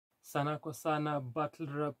Sanaa kwa Sanaa Battle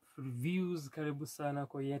Rap Reviews. Karibu sana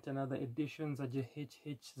kwa yet another edition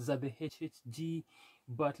za the HHG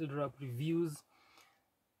Battle Rap Reviews.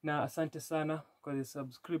 Na asante sana kwa the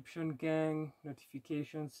subscription gang,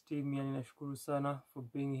 notifications team, yani nashukuru sana for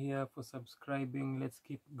being here, for subscribing. Let's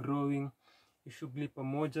keep growing. Shughuli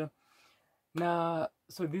pamoja. Na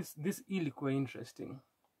so this ilikuwa interesting.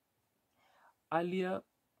 Earlier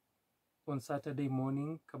on Saturday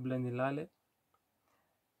morning kabla nilale,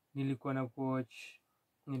 nilikuwa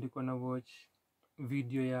na watch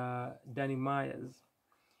video ya Danny Myers,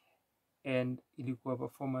 and ilikuwa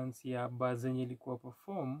performance ya Bazenye ilikuwa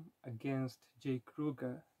perform against Jay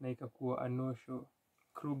Kruger, na ikakuwa a no show,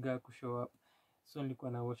 Kruger kushow up. So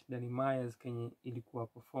nilikuwa na watch Danny Myers kenye ilikuwa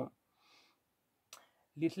perform.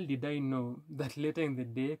 Little did I know that later in the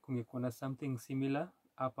day kungekuwa na something similar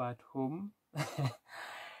hapa at home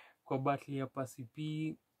kwa battle ya Pasi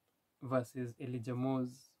P versus Elijah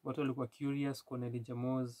Moz. Watu walikuwa curious kuona Elijah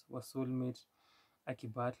Moz wa Soulmate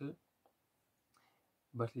akibattle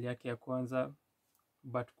battle yake ya kwanza,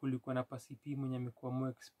 but kulikuwa na Pasi P mwenye amekuwa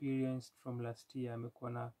more experienced from last year,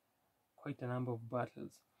 amekuwa na quite a number of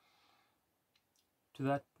battles. To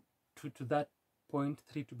that point,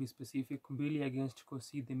 3 to be specific, 2 against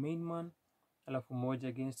Kosi the main man, alafu 1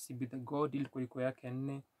 against CB the God. Ilikuwa iko yake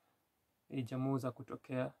 4, Elijah Moz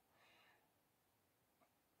hakutokea,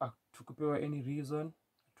 tukupewa any reason,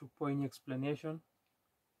 tukupewa any explanation.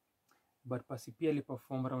 But Pasi P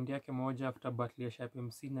aliperform round yake moja after battle ya Sharp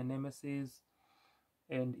MC na Nemesis,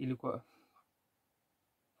 and ilikuwa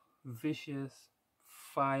vicious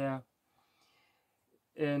fire.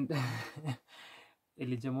 And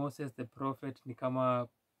Elijah Moz says the prophet ni kama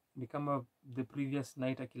the previous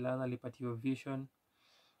night akilala alipatiwa vision,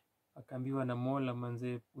 akaambiwa na Mola,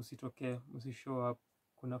 manze usitokee, usishow up,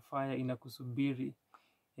 kuna fire inakusubiri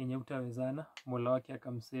yenye utawezana. Mola wake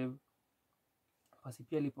akamsave. Pasi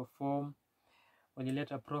P aliperform,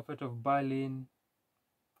 walileta Prophet of Berlin,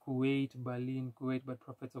 Kuwait, but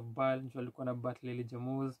Prophets of Berlin ndio walikuwa na battle Elijah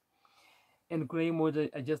Moz. And kuna hii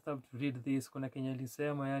moja, I just have to read this. Kuna Kenya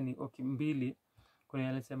alisema, yani okay, 2. Kuna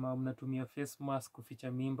alisema mnatumia face mask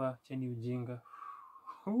kuficha mimba, cheni ujinga.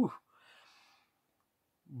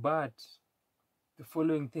 But the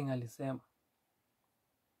following thing alisema,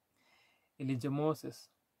 Elijah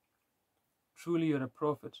Moses, truly you're a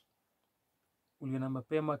prophet. Uliona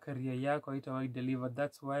mapema career yako haitawahi deliver.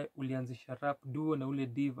 That's why ulianzisha rap duo na ule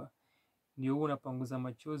diva. Ndio huo unapanguza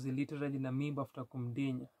machozi literally na mimba after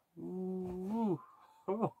kumdinya.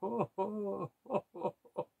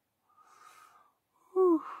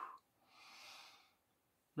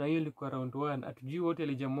 Na hiyo ilikuwa round 1. Atujui wote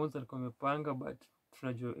Elijah Moz alikuwa amepanga, but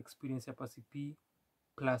tunajua experience ya Pasi P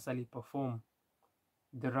plus aliperform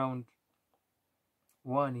the round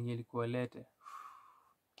 1 yenye ilikuwa lete.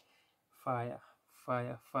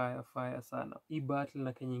 Fire sana. Hii battle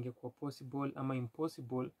na Kenya ingekuwa possible ama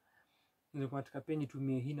impossible, nilikuwa nataka pia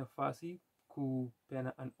nitumie hii nafasi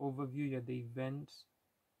kupeana an overview ya the event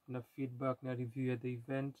na feedback na review ya the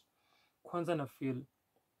event. Kwanza na feel,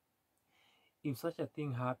 if such a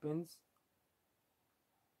thing happens,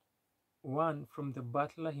 one, from the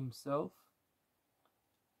battler himself,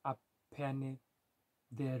 apeane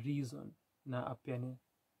the reason na apeane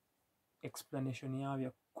explanation yao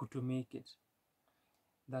ya to make it.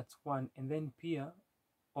 That's one. And then pia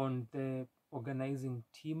on the organizing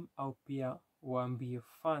team au pia waambie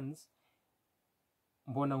fans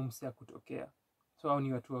mbona umse hakutokea. So hao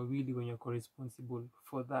ni watu wawili wenye wako responsible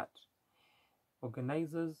for that.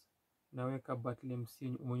 Organizers, naweka battle MC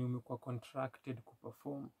mwenye umekuwa contracted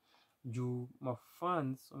kuperform. Juu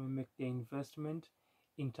mafans wame make their investment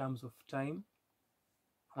in terms of time,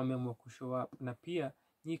 wameamua kushow up. Na pia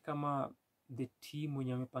nyi kama the team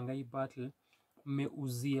wenye wamepanga hii battle,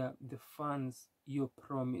 mmeuzia the fans your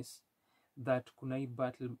promise that kuna hii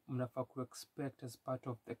battle mnafaa ku expect as part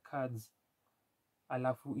of the cards,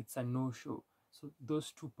 alafu it's a no show. So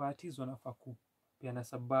those two parties wanafaa kupeana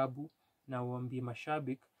sababu na waambie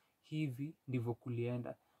mashabiki hivi ndivyo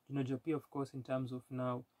kulienda. Tunajua pia of course in terms of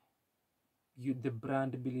now the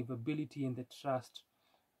brand believability and the trust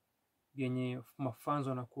yenye mafans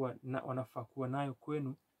wanafaa kuwa nayo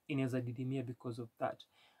kwenu inaweza didimia because of that.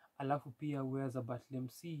 Alafu pia we as a battle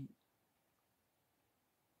MC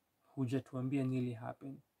hujatuambia nili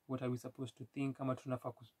happen, what are we supposed to think, kama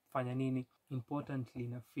tunafaa kufanya nini. Importantly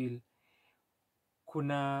na feel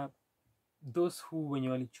kuna those who wenye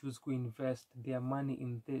wali choose to invest their money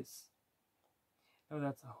in this. Now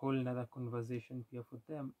that's a whole another conversation pia for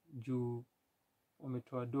them. Juu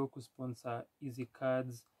wametoa do kusponsor hizi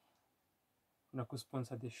cards na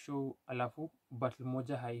kusponsor the show, alafu battle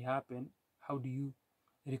moja hai happen. How do you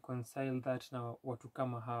reconcile that na watu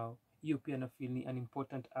kama hao. Hiyo pia na feel ni an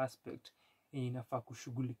important aspect yenye inafaa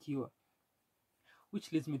kushughulikiwa,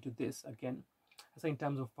 which leads me to this again. Sasa in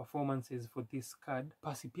terms of performances for this card,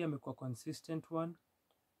 Pasi P amekuwa consistent one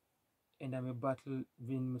and amebattle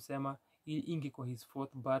vile nimesema, ingekuwa his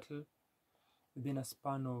 4th battle within a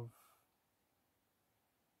span of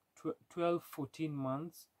 12-14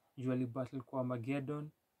 months. Usually battle kwa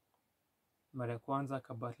Armageddon mara ya kwanza,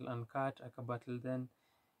 akabattle Uncut, akabattle then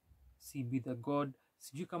CB the God.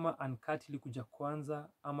 Sijui kama Uncut ilikuja kwanza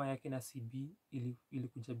ama yake na CB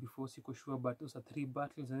ilikuja before, siko sure, but those are 3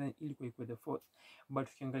 battles and then ilikuwa iko the 4th. But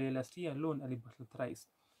ukiangalia last year alone alibattle thrice.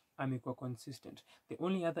 Amekuwa consistent. The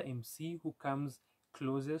only other MC who comes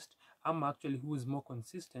closest, ama actually who is more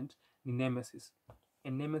consistent, ni Nemesis.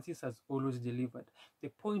 And Nemesis has always delivered. The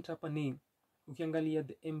point hapa ni ukiangalia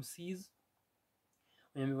the MCs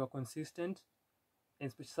wenye wamekuwa consistent, and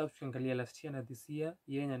especially ukiangalia last year na this year,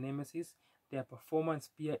 yeye na Nemesis, their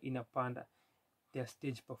performance pia inapanda. Their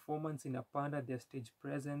stage performance inapanda, their stage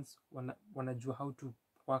presence, wanajua how to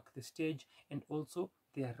work the stage, and also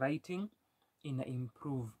their writing ina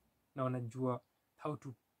improve na wanajua how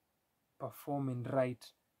to perform and write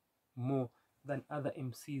more than other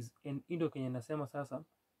MCs. And indo Kenya nasema sasa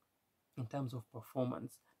in terms of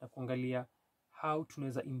performance na kuangalia how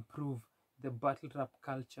tunaweza improve the battle rap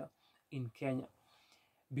culture in Kenya,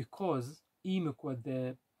 because hii imekuwa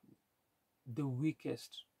the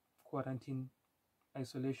weakest quarantine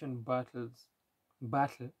isolation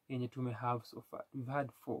battle yenye tume have so far. We've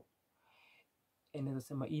had 4 and naweza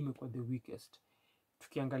sema hii imekuwa the weakest.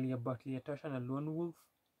 Tukiangalia battle ya Tasha na Lone Wolf,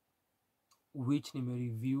 which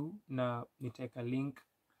nimereview na nitaweka link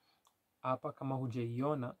hapa kama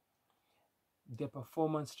hujaiona, the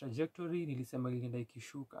performance trajectory nilisema ilienda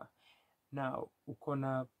ikishuka. Now uko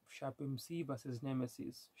na Sharp MC versus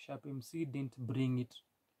Nemesis. Sharp MC didn't bring it,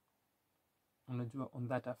 unajua, on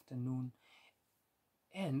that afternoon,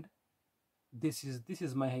 and this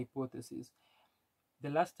is my hypothesis. The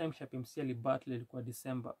last time Sharp MC ali battle ilikuwa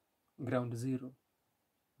December, Ground Zero,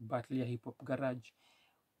 battle ya Hip Hop Garage.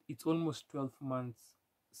 It's almost 12 months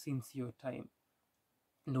since your time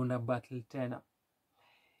ndo una battle tena,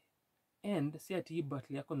 and si ati hii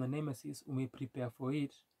battle yako na Nemesis prepare for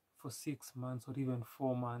it for 6 months or even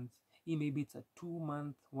 4 months. Maybe it's a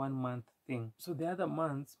 2-month, 1-month thing. So the other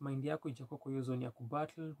months mind yako ijakuwa kwa hiyo zone ya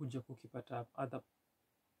kubattle, hujakuwa ukipata other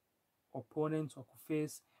opponents wa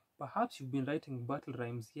kuface. Perhaps you've been writing battle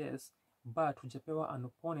rhymes, yes, but hujapewa an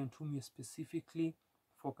opponent whom you're specifically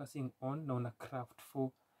focusing on na una craft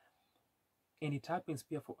for. And it happens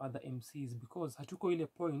pia for other MCs, because hatuko ile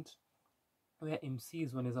point where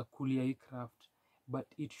MCs wanaweza kulia hii craft, but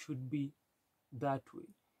it should be that way,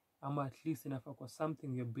 ama at least inafaa kwa something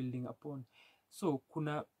you're building upon. So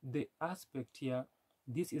kuna the aspect here,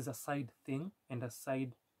 this is a side thing and a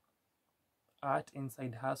side art and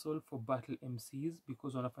side hustle for battle MCs,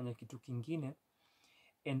 because wanafanya kitu kingine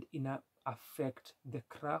and ina affect the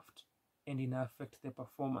craft and ina affect the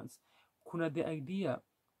performance. Kuna the idea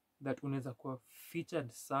that unaweza kuwa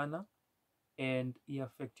featured sana and it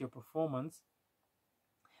affect your performance,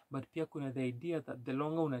 but pia kuna the idea that the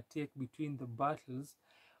longer una take between the battles,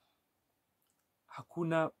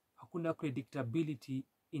 hakuna predictability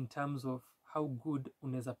in terms of how good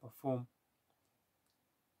unaweza perform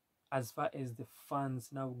as far as the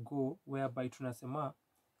fans now go, whereby tunasema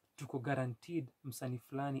tuko guaranteed msanii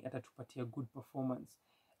fulani atatupatia good performance.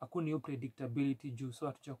 Hakuna hiyo predictability juu, so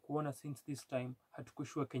hatuja kuona since this time,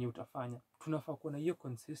 hatukushua kenye utafanya. Tunafaa kuona hiyo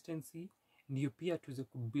consistency, ndiyo pia tuweze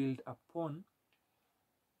kubuild upon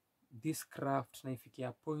this craft na ifikia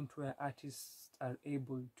a point where artists are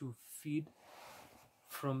able to feed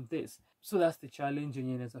from this. So that's the challenge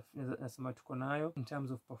yenye nasema tuko nayo in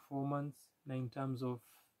terms of performance na in terms of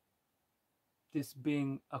this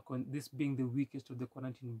being the weakest of the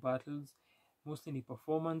quarantine battles. Mostly ni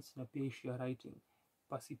performance na pia issue ya writing.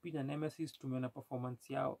 Pasi P na Nemesis tumeona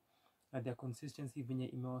performance yao na their consistency venye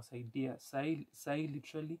imewasaidia. Sai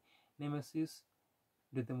literally Nemesis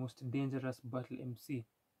the most dangerous battle MC.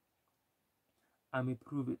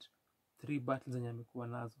 Ameprove it. 3 battles zenye amekuwa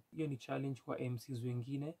nazo. Hiyo ni challenge kwa MCs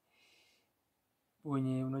wengine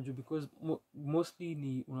wenye unajua, because mostly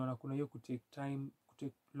ni unaona kuna hiyo kutake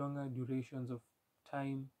longer durations of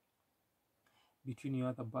time between your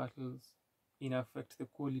other battles, in affect the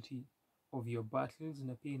quality of your battles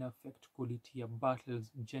na pia in affect quality ya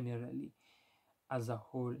battles generally as a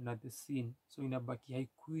whole na the scene. So inabaki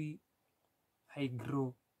high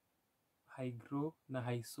grow na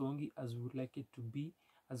haisongi as we would like it to be,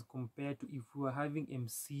 as compared to if we were having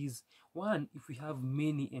MCs. 1, if we have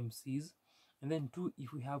many MCs, and then 2,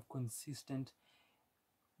 if we have consistent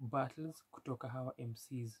battles kutoka hawa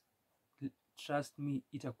MCs. Trust me,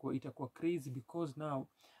 itakuwa crazy because now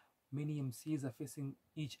many MCs are facing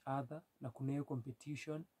each other na kuna hiyo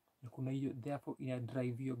competition na kuna hiyo, therefore ina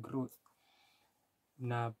drive your growth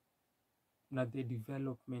na the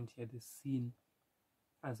development ya the scene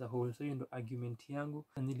as a whole. So hiyo ndo argument yangu.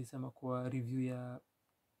 Nilisema kwa review ya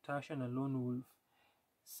Tasha na Lone Wolf,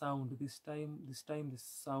 sound this time the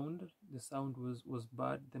sound was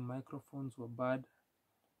bad. The microphones were bad,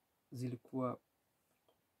 zilikuwa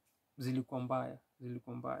mbaya,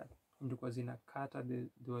 zilikuwa zinakata, they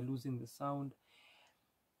were losing the sound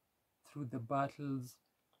through the battles.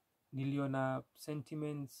 Niliona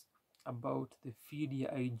sentiments about the feed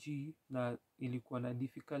ya IG na ilikuwa na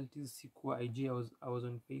difficulties. Sikuwa IG, I was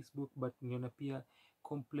on Facebook, but niliona pia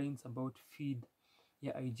complaints about feed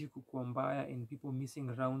ya IG kukuwa mbaya and people missing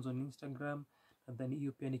rounds on Instagram. Nadhani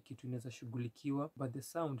hiyo pia ni kitu inaweza shughulikiwa, but the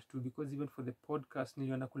sound too, because even for the podcast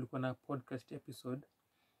niliona kulikuwa na podcast episode,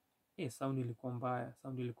 sound ilikuwa mbaya,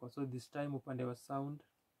 so this time upande wa sound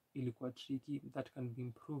ilikuwa tricky. That can be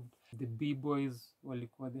improved. The B-boys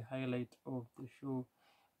walikuwa the highlight of the show.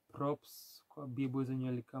 Props kwa B-boys wenye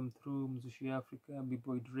wali come through. Mzushi Africa,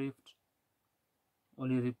 B-boy Drift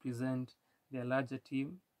only represent their larger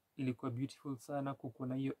team. Ilikuwa beautiful sana kukuwa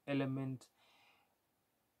na hiyo element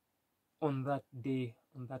on that day,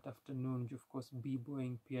 on that afternoon. Of course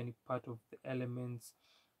B-boying pia ni part of the elements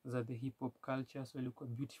za the hip hop culture, so ilikuwa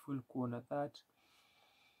beautiful kuona that.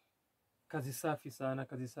 Kazi safi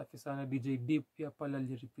sana. DJ Deep pia pala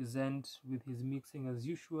li represent with his mixing as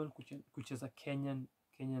usual, kucheza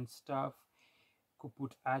Kenyan stuff,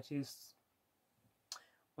 kuput artists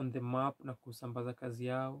on the map na kusambaza kazi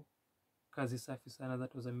yao. Kazi safi sana,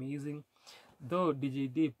 that was amazing. Though DJ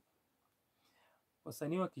Deep,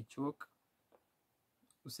 wasanii wakichoka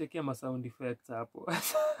usiweke ma sound effects hapo.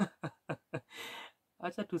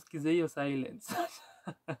 Acha tusikize hiyo silence.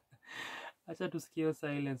 Acha tusikie hiyo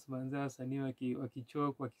silence manze, wasanii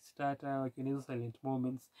wakichoka, wakistata, wakionyesha silent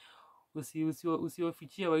moments.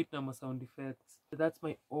 Usiwafichie wait na ma sound effects. That's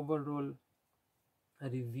my overall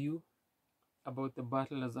review about the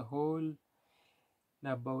battle as a whole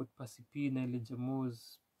na about Pasi P na Elijah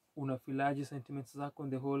Moz. Unafilaje sentiments zako on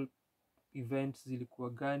the whole event? Zilikuwa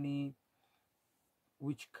gani?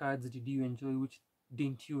 Which cards did you enjoy? Which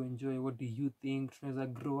didn't you enjoy? What do you think? Tunaweza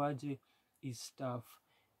grow aje is stuff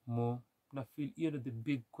more? Na feel hiyo the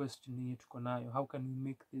big question yenye tuko nayo. How can we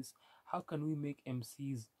make this? How can we make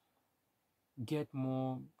MCs get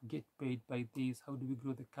more, get paid by this? How do we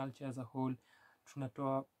grow the culture as a whole?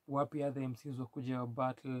 Tunatoa wapi other MCs wakuja wa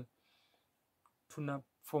battle?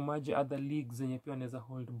 Tunaformaje other leagues zenye pia wanaweza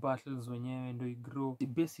hold battles wenyewe ndo igrow?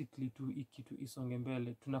 Basically tu ikitu isonge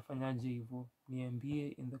mbele. Tunafanyaje hivyo? Niambie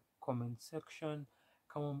in the comment section.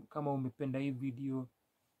 Kama umependa hii video,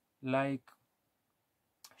 like,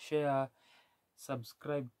 share,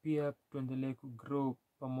 subscribe pia, tuendelee kugrow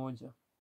pamoja.